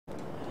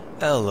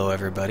Hello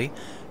everybody.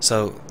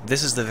 So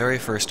this is the very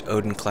first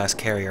Odin class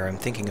carrier I'm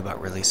thinking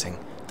about releasing.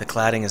 The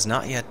cladding is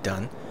not yet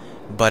done,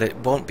 but it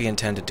won't be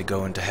intended to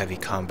go into heavy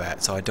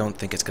combat, so I don't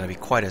think it's going to be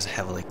quite as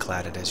heavily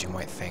cladded as you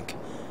might think.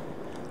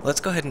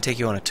 Let's go ahead and take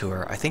you on a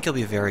tour. I think you'll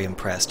be very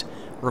impressed.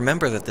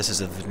 Remember that this is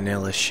a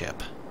vanilla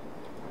ship.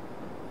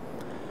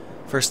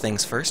 First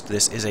things first,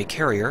 this is a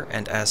carrier,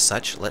 and as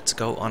such, let's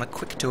go on a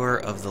quick tour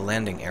of the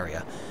landing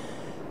area.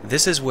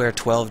 This is where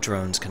 12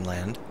 drones can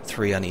land,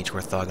 3 on each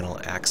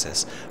orthogonal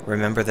axis.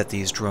 Remember that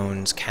these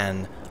drones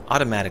can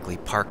automatically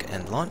park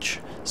and launch,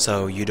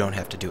 so you don't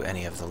have to do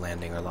any of the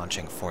landing or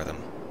launching for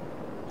them.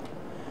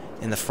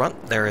 In the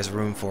front, there is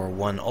room for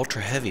one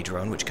ultra-heavy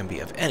drone, which can be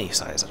of any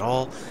size at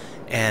all,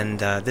 and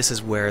this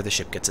is where the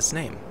ship gets its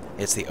name.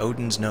 It's the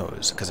Odin's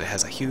nose, because it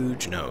has a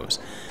huge nose,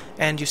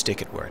 and you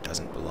stick it where it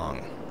doesn't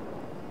belong.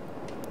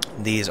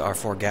 These are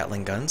 4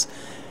 Gatling guns,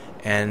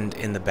 and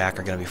in the back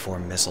are going to be 4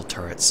 missile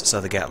turrets, so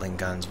the Gatling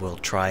guns will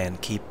try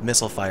and keep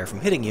missile fire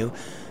from hitting you,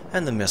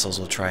 and the missiles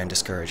will try and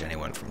discourage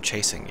anyone from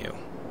chasing you.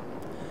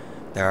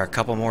 There are a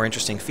couple more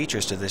interesting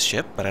features to this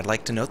ship, but I'd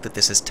like to note that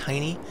this is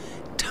tiny,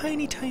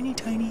 tiny, tiny,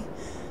 tiny.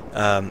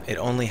 It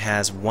only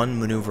has 1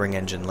 maneuvering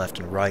engine left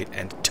and right,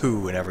 and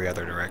 2 in every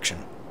other direction,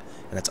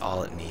 and that's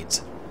all it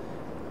needs.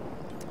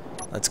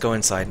 Let's go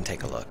inside and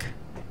take a look.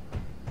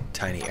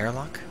 Tiny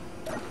airlock.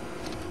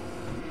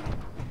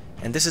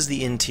 And this is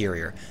the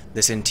interior.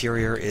 This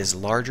interior is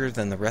larger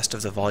than the rest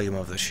of the volume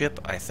of the ship,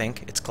 I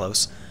think. It's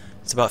close.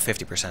 It's about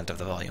 50% of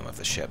the volume of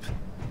the ship.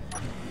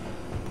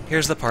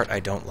 Here's the part I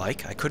don't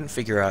like. I couldn't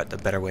figure out a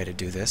better way to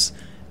do this.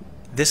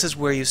 This is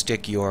where you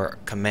stick your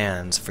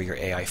commands for your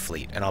AI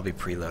fleet, and I'll be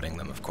preloading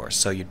them, of course.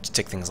 So you'd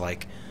stick things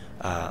like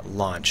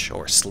launch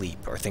or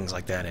sleep or things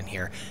like that in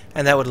here,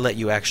 and that would let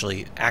you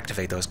actually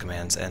activate those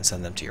commands and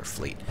send them to your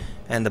fleet.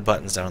 And the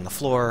buttons down on the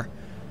floor,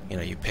 you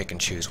know, you pick and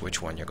choose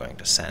which one you're going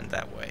to send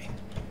that way.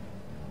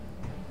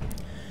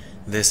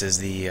 This is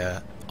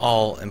the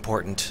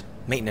all-important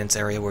maintenance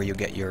area where you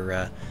get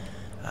your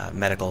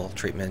medical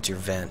treatment, your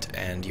vent,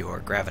 and your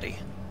gravity.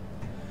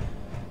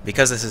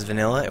 Because this is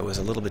vanilla, it was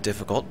a little bit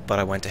difficult, but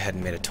I went ahead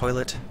and made a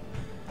toilet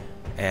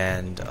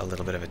and a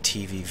little bit of a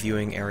TV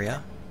viewing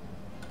area.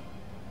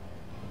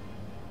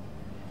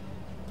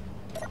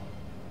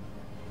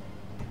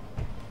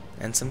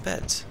 And some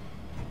beds.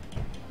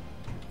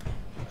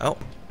 Oh.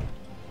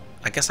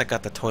 I guess I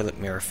got the toilet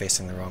mirror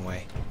facing the wrong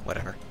way.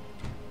 Whatever.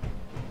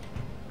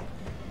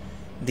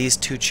 These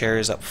 2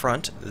 chairs up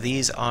front,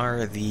 these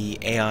are the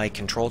AI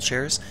control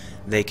chairs.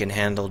 They can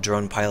handle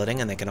drone piloting,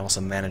 and they can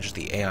also manage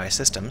the AI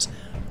systems.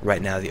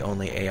 Right now the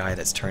only AI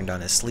that's turned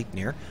on is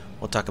Sleipnir.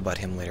 We'll talk about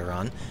him later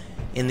on.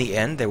 In the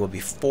end there will be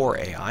 4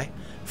 AI.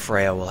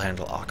 Freya will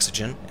handle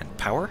oxygen and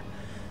power.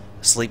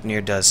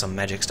 Sleipnir does some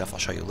magic stuff I'll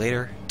show you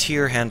later.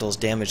 Tyr handles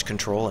damage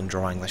control and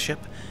drawing the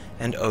ship.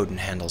 And Odin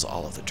handles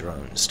all of the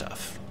drone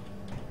stuff.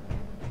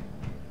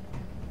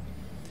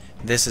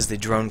 This is the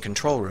drone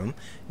control room.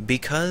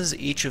 Because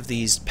each of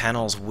these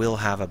panels will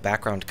have a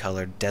background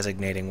color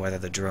designating whether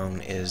the drone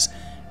is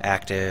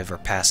active or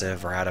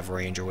passive or out of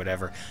range or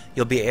whatever,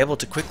 you'll be able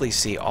to quickly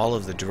see all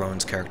of the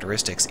drone's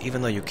characteristics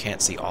even though you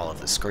can't see all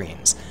of the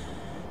screens.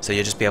 So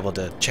you'll just be able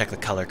to check the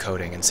color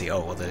coding and see,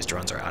 oh, well, those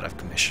drones are out of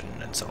commission,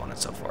 and so on and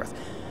so forth.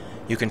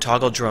 You can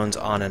toggle drones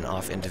on and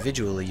off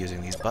individually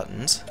using these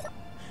buttons,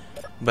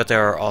 but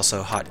there are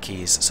also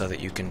hotkeys so that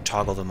you can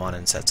toggle them on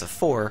in sets of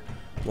 4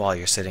 while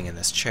you're sitting in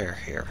this chair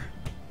here.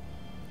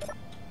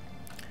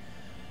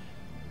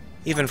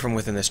 Even from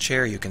within this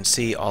chair you can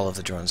see all of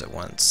the drones at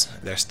once,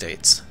 their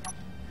states.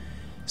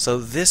 So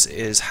this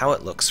is how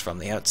it looks from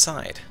the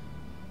outside.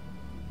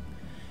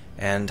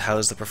 And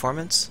how's the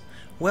performance?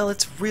 Well,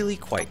 it's really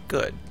quite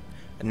good.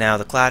 Now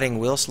the cladding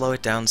will slow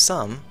it down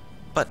some,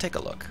 but take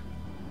a look.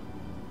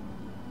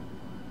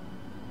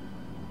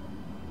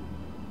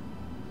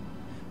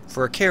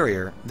 For a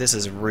carrier, this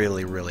is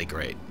really, really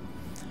great.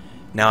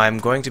 Now I'm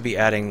going to be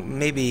adding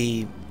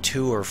maybe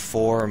 2 or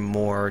 4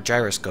 more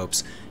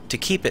gyroscopes to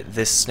keep it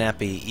this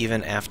snappy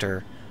even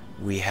after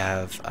we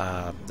have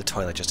the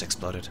toilet just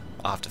exploded.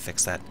 I'll have to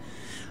fix that.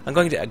 I'm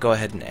going to go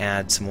ahead and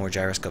add some more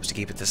gyroscopes to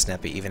keep it this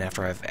snappy even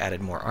after I've added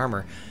more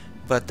armor,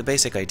 but the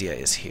basic idea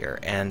is here,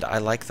 and I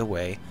like the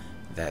way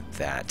that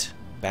that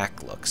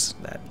back looks,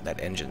 that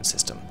engine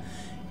system.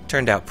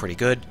 Turned out pretty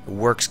good. It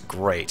works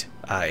great.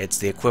 It's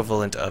the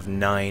equivalent of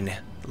 9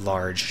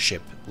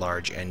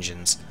 large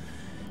engines,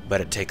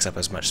 but it takes up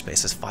as much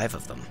space as 5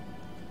 of them.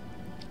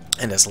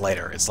 And it's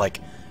lighter. It's like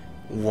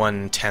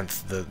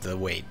 1/10 the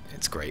weight.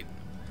 It's great.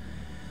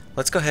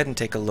 Let's go ahead and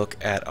take a look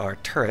at our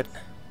turret.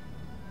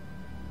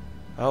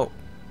 Oh,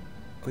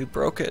 we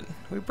broke it.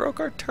 We broke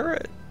our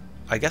turret.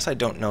 I guess I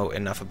don't know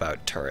enough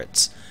about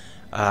turrets.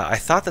 I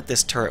thought that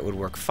this turret would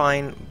work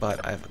fine,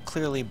 but I've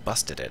clearly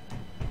busted it.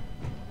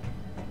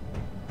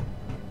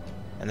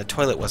 And the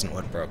toilet wasn't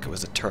what broke, it was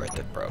the turret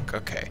that broke.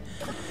 Okay.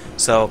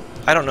 So,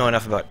 I don't know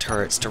enough about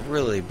turrets to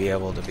really be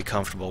able to be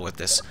comfortable with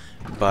this,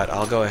 but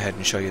I'll go ahead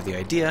and show you the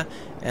idea,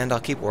 and I'll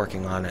keep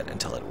working on it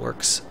until it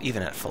works,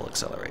 even at full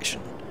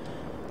acceleration.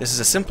 This is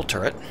a simple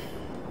turret.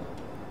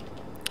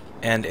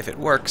 And if it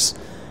works,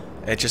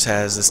 it just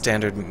has the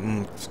standard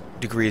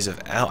degrees of...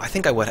 I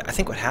think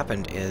what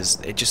happened is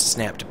it just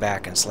snapped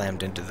back and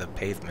slammed into the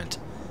pavement.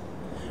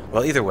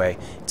 Well, either way,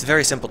 it's a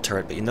very simple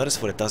turret, but you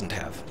notice what it doesn't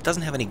have. It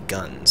doesn't have any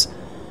guns.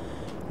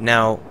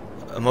 Now,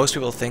 most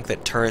people think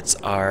that turrets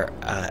are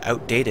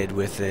outdated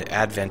with the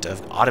advent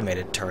of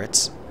automated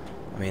turrets.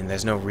 I mean,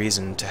 there's no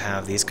reason to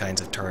have these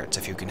kinds of turrets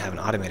if you can have an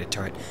automated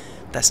turret.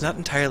 That's not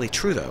entirely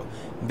true, though,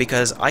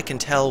 because I can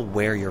tell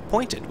where you're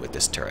pointed with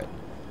this turret.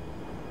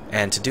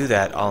 And to do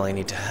that, all I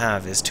need to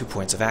have is 2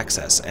 points of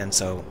access, and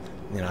so,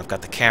 you know, I've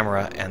got the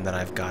camera, and then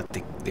I've got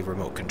the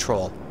remote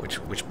control,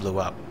 which blew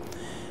up.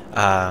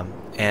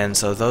 And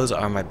so those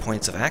are my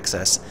points of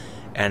access,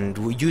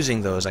 and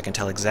using those I can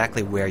tell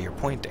exactly where you're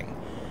pointing.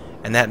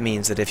 And that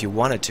means that if you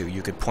wanted to,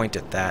 you could point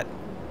at that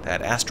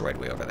asteroid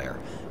way over there,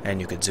 and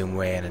you could zoom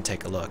way in and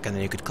take a look, and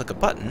then you could click a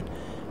button,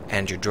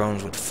 and your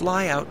drones would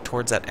fly out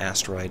towards that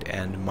asteroid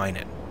and mine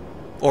it.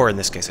 Or in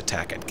this case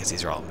attack it, because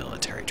these are all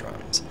military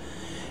drones.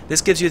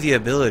 This gives you the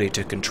ability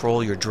to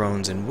control your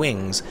drones and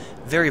wings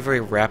very, very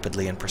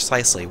rapidly and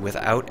precisely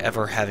without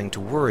ever having to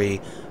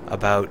worry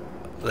about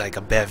like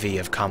a bevy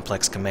of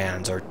complex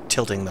commands or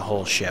tilting the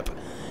whole ship.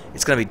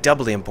 It's going to be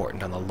doubly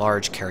important on the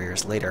large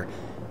carriers later,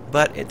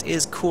 but it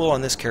is cool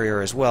on this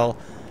carrier as well.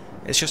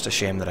 It's just a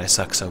shame that I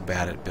suck so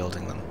bad at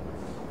building them.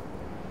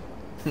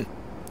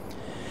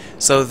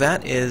 So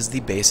that is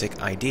the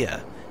basic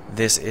idea.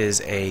 This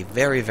is a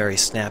very, very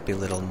snappy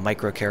little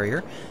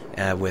microcarrier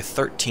with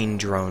 13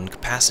 drone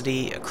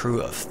capacity, a crew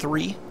of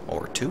 3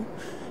 or 2,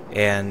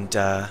 and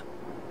an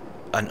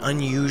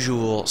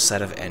unusual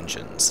set of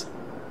engines.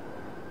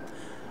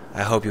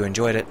 I hope you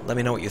enjoyed it. Let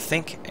me know what you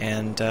think,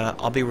 and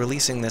I'll be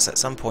releasing this at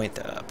some point,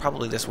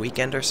 probably this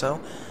weekend or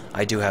so.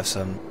 I do have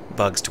some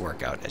bugs to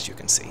work out, as you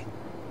can see.